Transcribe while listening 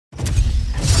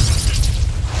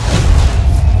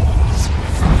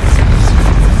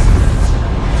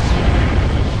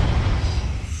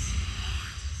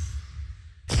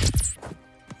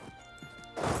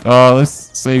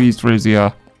Let's save East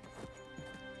Frisia.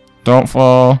 Don't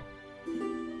fall.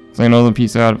 'Cause I know the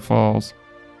piece out it falls.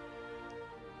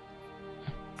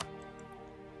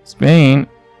 Spain?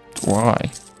 Why?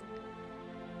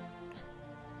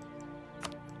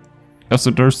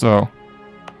 Essa Durso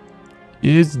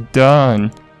is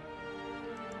done.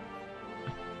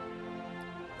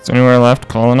 Is there anywhere left to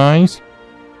colonize?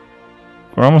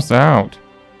 We're almost out.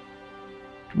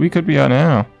 We could be out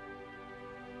now.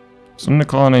 Something to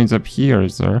colonize up here,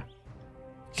 is there?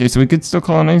 Okay, so we could still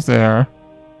colonize there.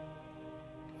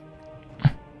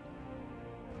 Is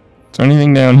there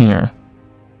anything down here?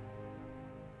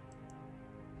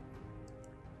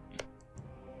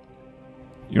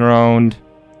 You're owned.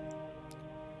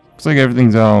 Looks like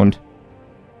everything's owned.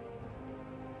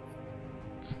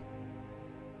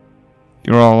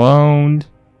 You're all owned.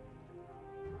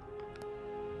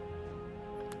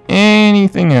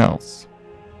 Anything else?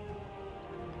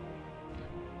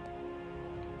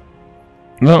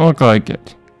 Doesn't look like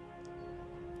it.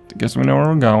 I guess we know where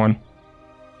we're going.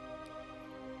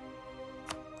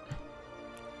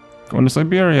 Going to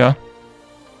Siberia.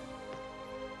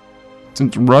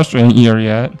 Since Russia ain't here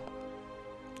yet,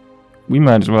 we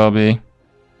might as well be.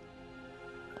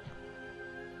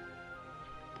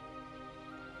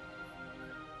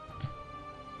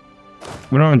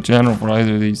 We don't have a general for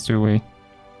either of these, do we?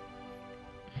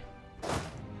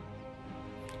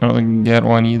 I don't think we can get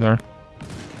one either.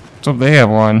 So if they have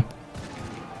one.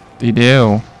 They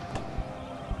do.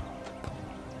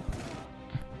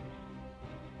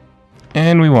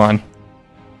 And we won.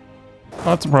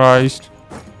 Not surprised.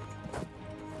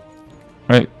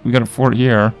 Right, we got a fort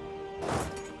here.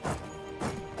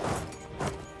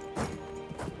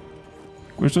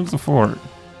 Which is the fort?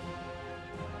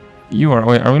 You are.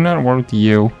 Wait, are we not at war with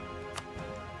you?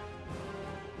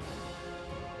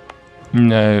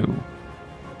 No.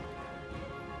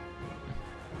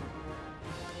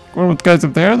 War with the guys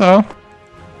up there, though.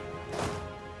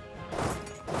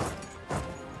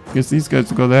 Guess these guys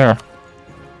will go there.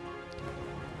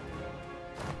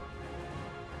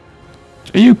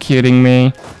 Are you kidding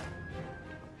me?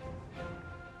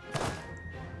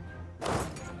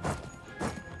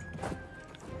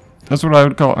 That's what I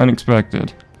would call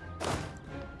unexpected.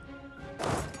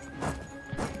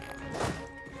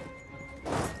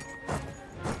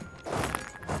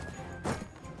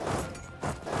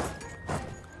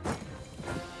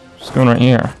 Just going right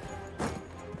here.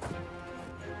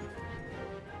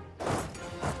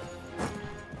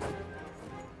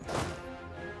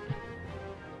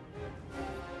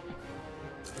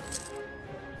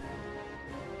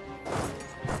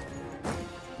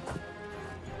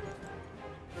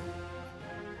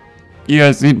 You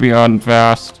guys need to be on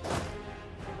fast.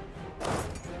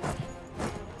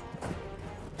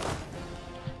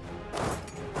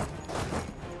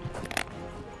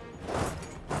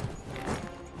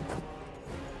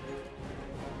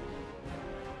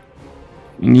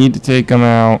 We need to take them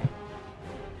out.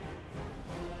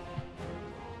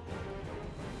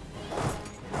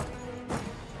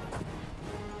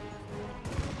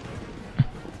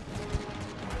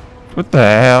 What the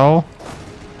hell?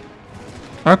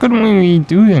 How couldn't we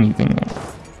do anything there?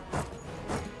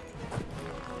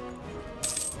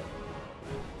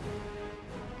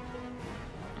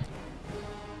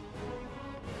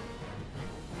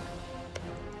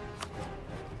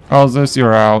 How's this?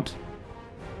 You're out.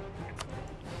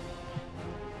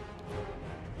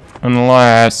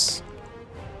 Unless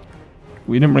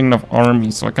we didn't bring enough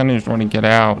armies, so I kind of just want to get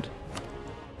out.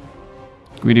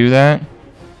 Can we do that?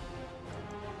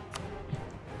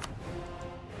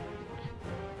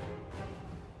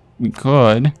 We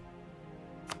could.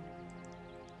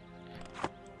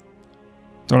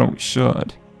 Don't know if we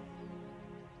should.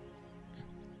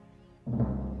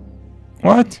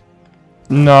 What?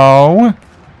 No.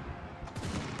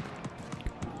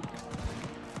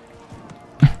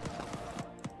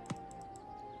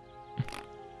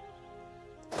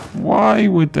 Why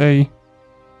would they?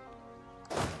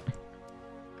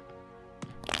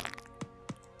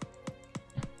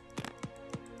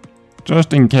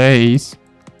 Just in case.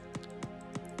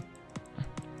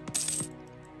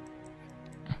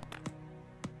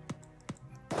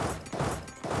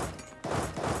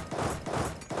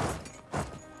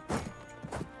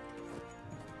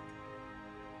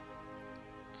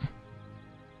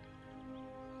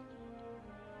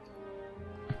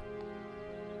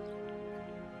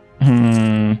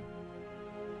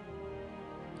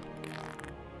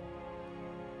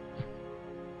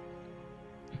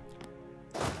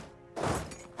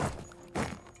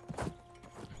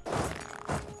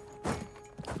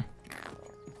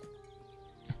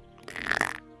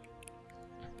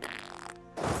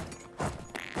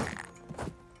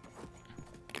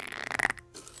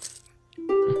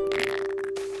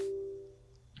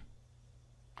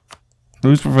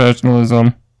 Lose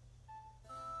professionalism.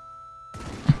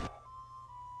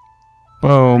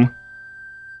 Boom.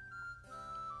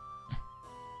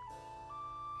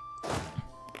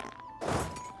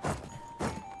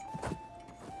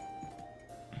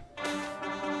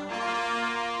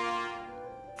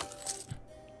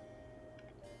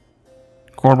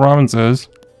 Core provinces.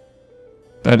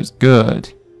 That is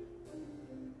good.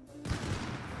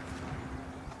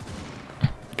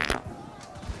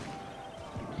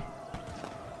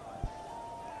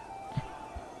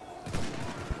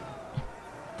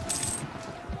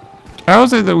 How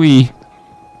is it that we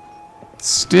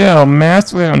still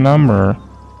massively outnumber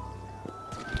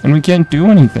and we can't do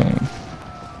anything?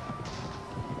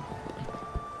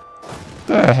 What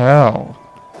the hell?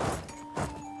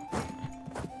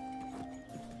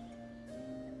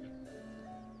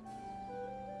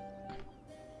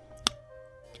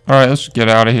 Alright, let's just get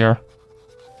out of here.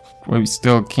 While we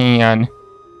still can.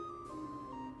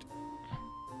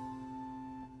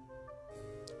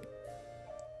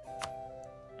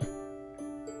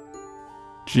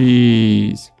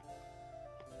 Jeez.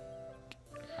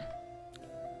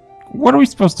 What are we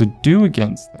supposed to do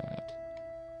against that?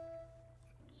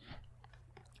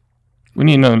 We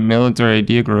need another military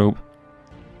idea group.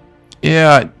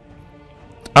 Yeah.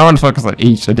 I want to focus on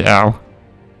Asia now.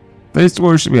 This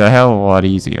war should be a hell of a lot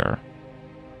easier.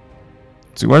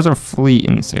 So where's our fleet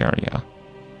in this area?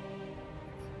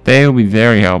 They will be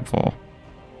very helpful.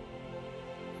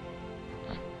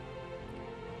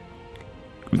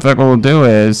 Looks like what we'll do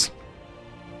is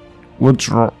we'll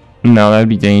drop. No, that'd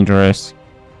be dangerous.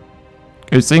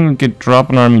 I was thinking we could drop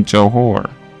an army Johor,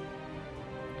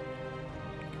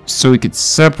 so we could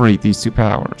separate these two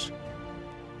powers.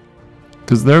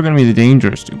 Because they're going to be the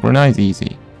dangerous two. We're not as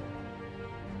easy.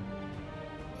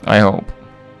 I hope.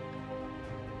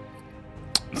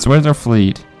 So where's our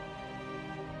fleet?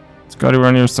 It's got to be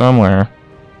around here somewhere.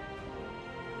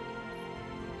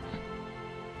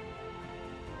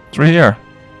 It's right here.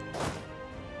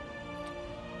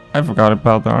 I forgot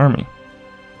about the army.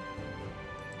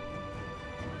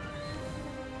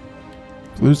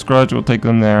 Blue Scrudge will take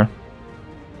them there.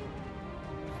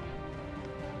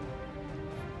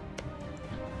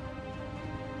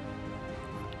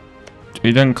 Are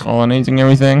you done colonizing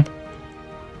everything?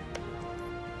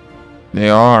 They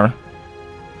are.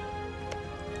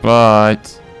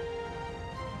 But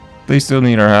they still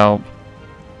need our help.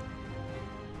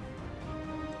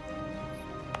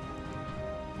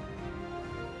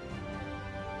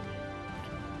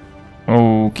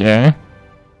 Okay.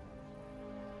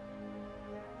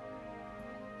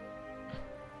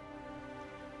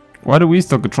 Why do we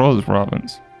still control this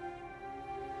province?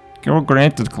 Okay, we're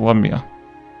granted Colombia.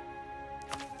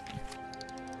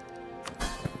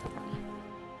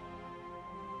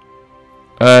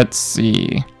 Let's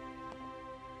see.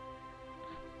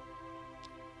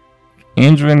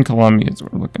 Angevin, Colombia is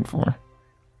what we're looking for.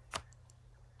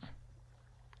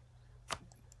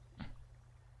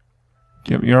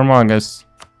 Yep, you're among us.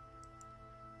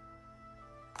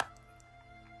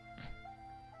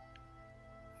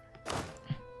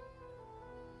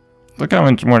 Look how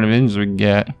much more divisions we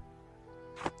get.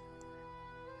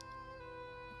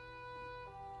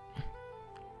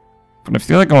 But I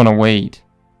feel like I want to wait.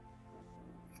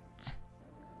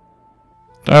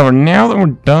 However, now that we're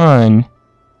done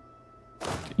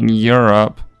in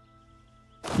Europe,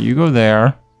 you go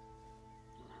there.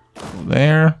 Go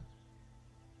there.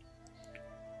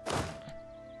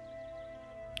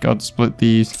 Got to split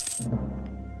these.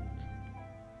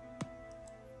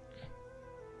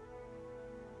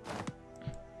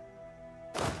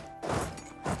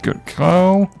 Go to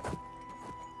Co.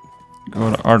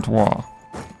 Go to Artois.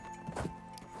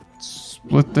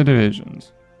 Split the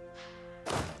divisions.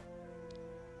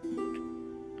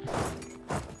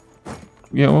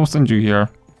 Yeah, we'll send you here.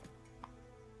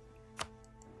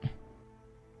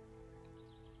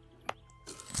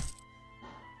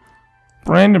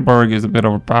 Brandenburg is a bit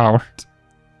overpowered.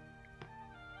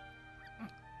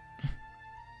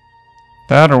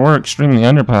 That or we're extremely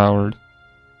underpowered.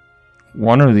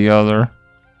 One or the other.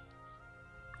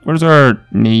 Where's our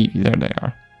navy? There they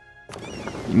are.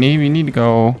 Navy, need to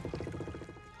go.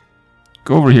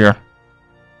 Go over here.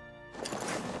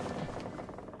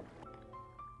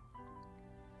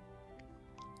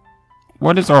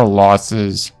 What is our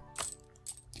losses?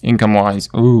 Income-wise.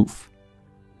 Oof.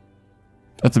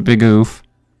 That's a big oof.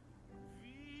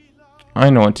 I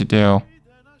know what to do.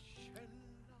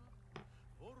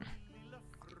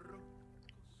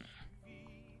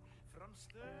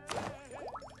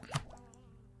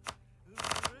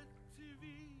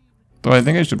 Though I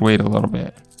think I should wait a little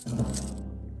bit.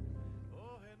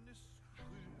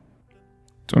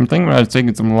 I'm thinking about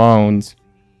taking some loans.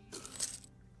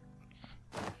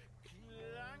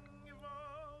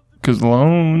 Because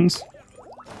loans,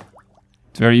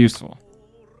 it's very useful.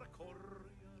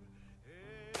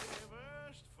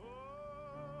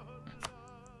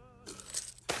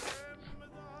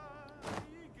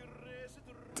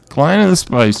 Decline of the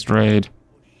spice trade.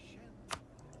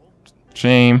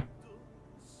 Shame.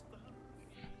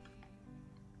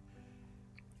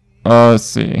 Let's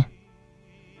see.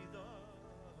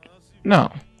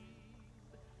 No.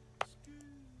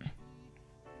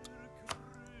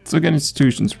 Let's look at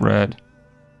institution spread.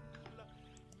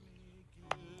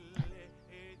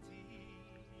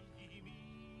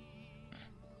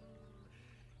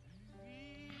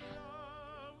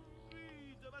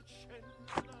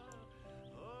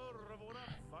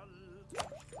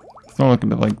 Don't look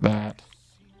at it like that.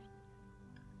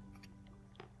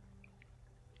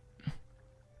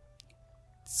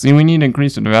 See, we need to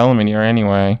increase the development here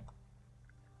anyway.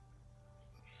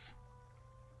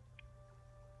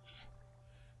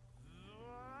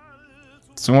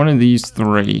 So one of these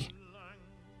three.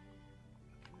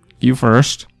 You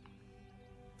first.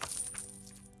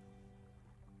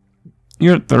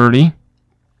 You're at 30.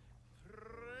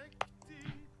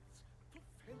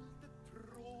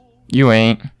 You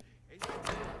ain't.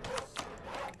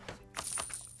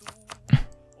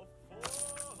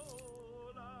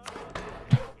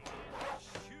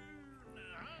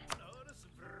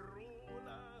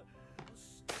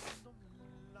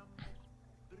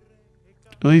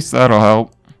 At least that'll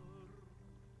help.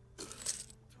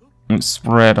 And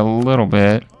spread a little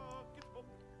bit.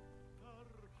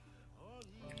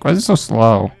 Why is it so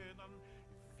slow?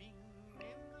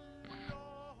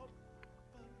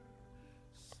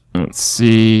 Let's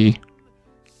see.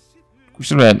 We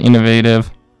should have had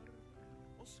innovative.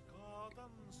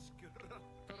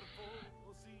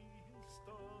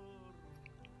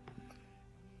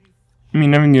 I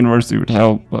mean, having university would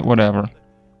help, but whatever.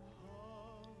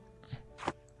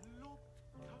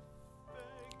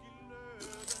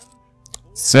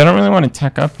 So I don't really want to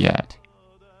tech up yet.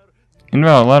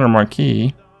 Invalid letter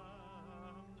marquee.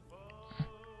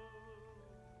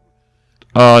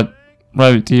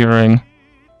 Privateering.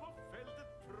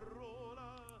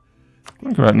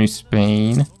 Think about New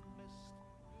Spain.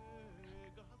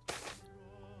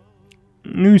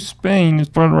 New Spain is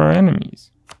part of our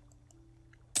enemies.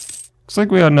 Looks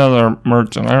like we had another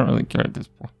merchant. I don't really care at this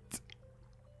point.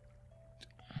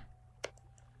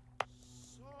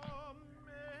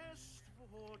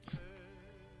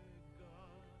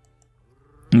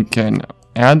 Okay, now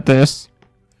add this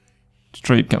to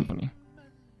trade company.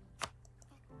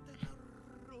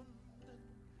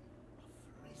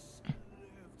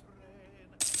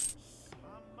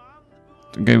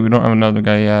 Okay, we don't have another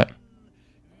guy yet.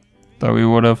 Thought we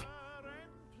would have.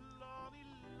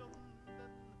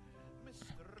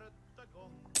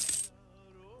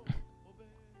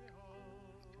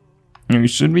 We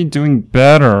should be doing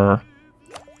better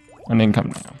on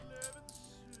income now.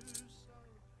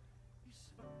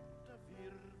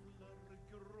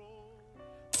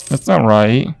 That's not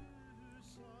right.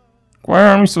 Why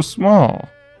are we so small?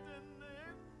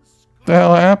 What the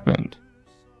hell happened?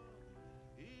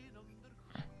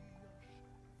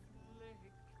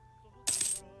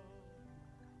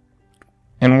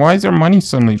 And why is our money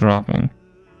suddenly dropping?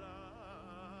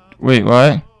 Wait,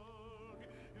 what?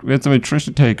 We had some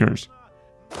attrition takers.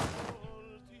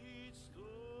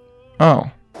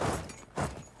 Oh.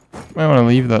 Might want to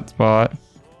leave that spot.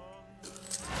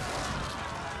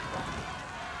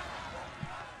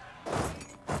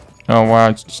 Oh wow,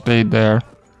 it stayed there.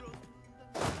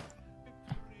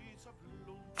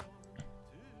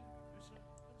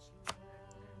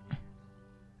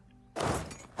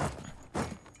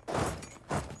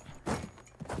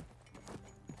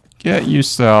 Get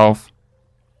yourself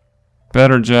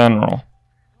better general.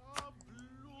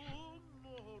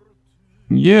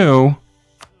 You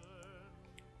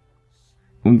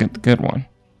will get the good one.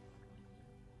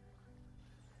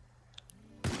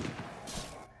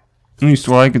 At least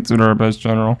what I consider our best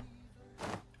general.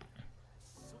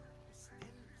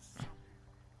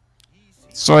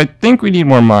 So I think we need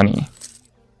more money.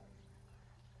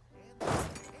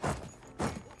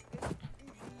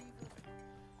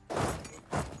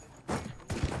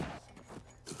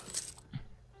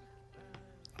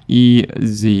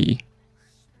 EZ.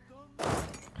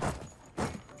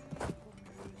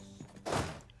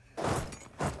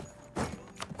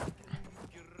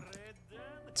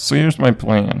 So here's my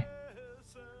plan.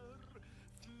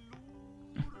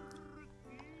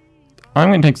 I'm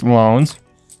going to take some loans.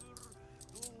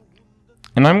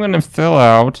 And I'm going to fill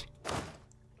out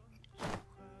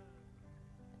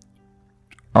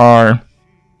our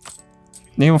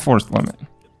naval force limit.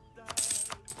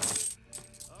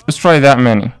 Let's try that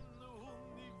many.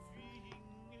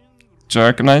 Which I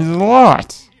recognize a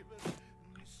lot.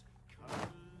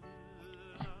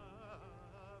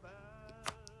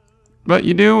 But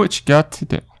you do what you got to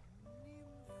do.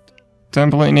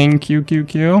 Template name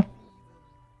QQQ.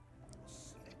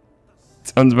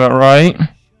 Sounds about right.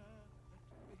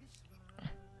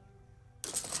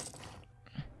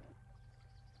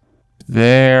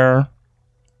 There.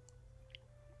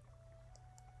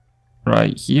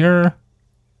 Right here.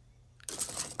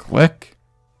 Click.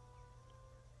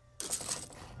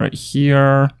 Right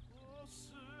here.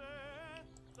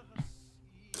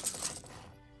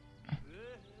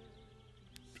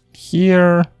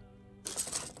 Here.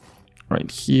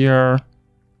 Right here.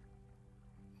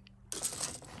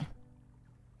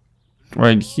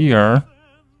 Right here.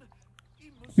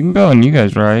 We can go on you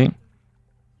guys, right?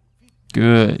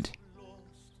 Good.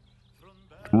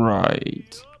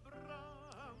 Right.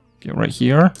 Get right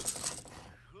here.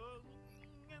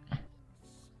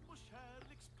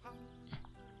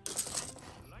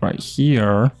 Right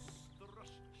here.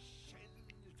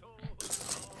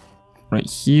 Right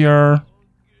here.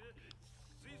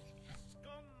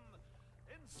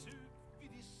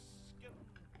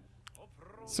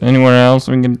 Is there anywhere else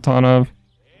we can get a ton of?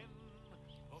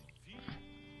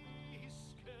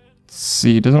 Let's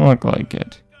see, it doesn't look like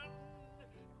it.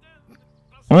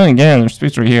 Well, then again, there's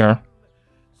space right here.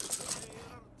 It's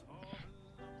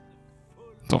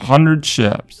 100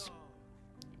 ships.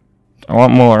 I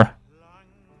want more.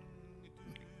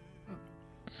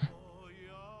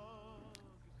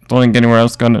 Don't think anywhere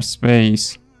else got enough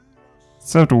space.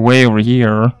 Except way over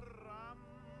here.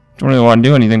 Don't really want to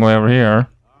do anything way over here.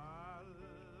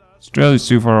 Australia's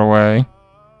too far away.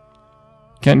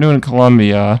 Can't do it in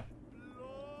Colombia.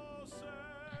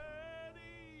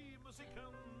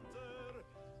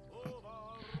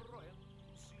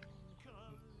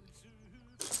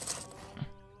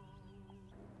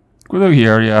 Go through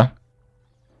here, yeah.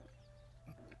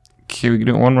 Okay, we can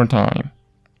do it one more time.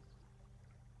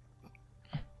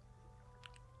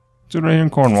 Do it right in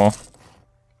Cornwall.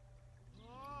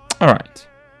 Alright.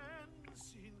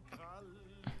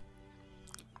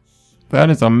 That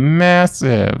is a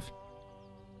massive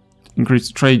increase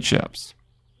in trade ships.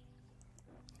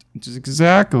 Which is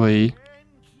exactly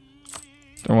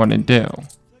what I want to do.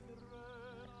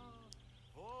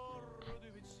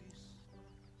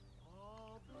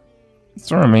 Let's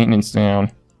throw our maintenance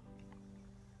down.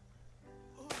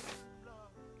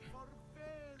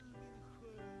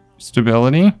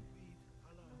 Stability.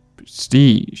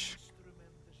 Prestige.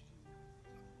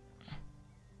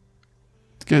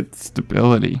 Let's get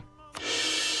stability.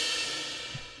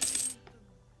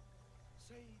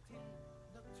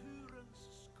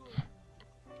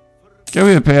 Get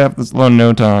me to pay off this loan in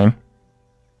no time.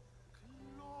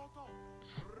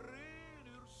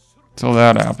 Till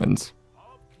that happens.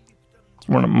 It's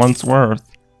more than a month's worth.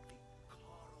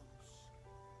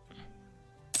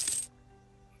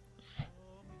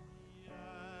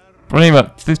 Probably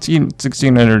about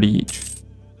 1,600 each.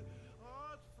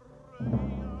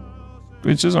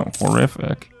 Which isn't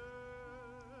horrific.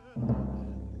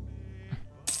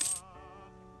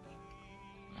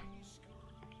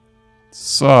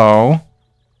 So,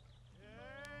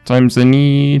 times the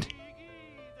need.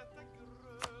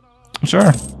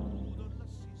 Sure.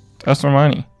 That's our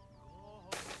money.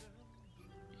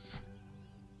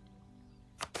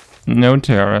 No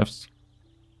tariffs.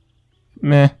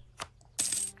 Meh.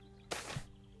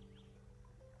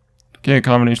 Okay, a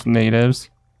combination of natives.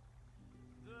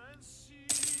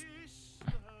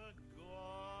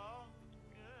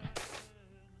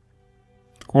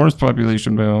 Of course,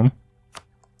 population boom.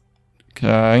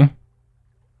 Okay.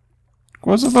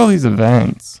 What's with all these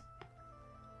events?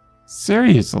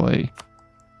 Seriously.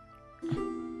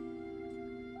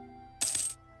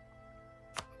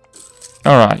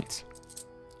 Alright.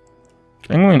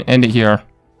 I'm going to end it here.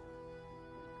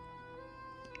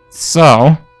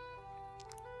 So.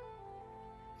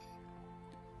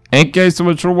 Thank you guys so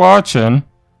much for watching.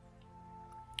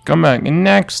 Come back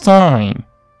next time.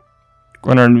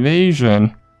 When our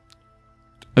invasion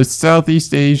of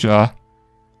Southeast Asia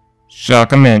shall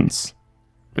commence.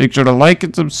 Make sure to like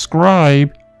and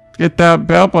subscribe. Hit that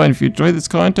bell button if you enjoy this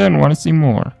content and want to see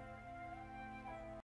more.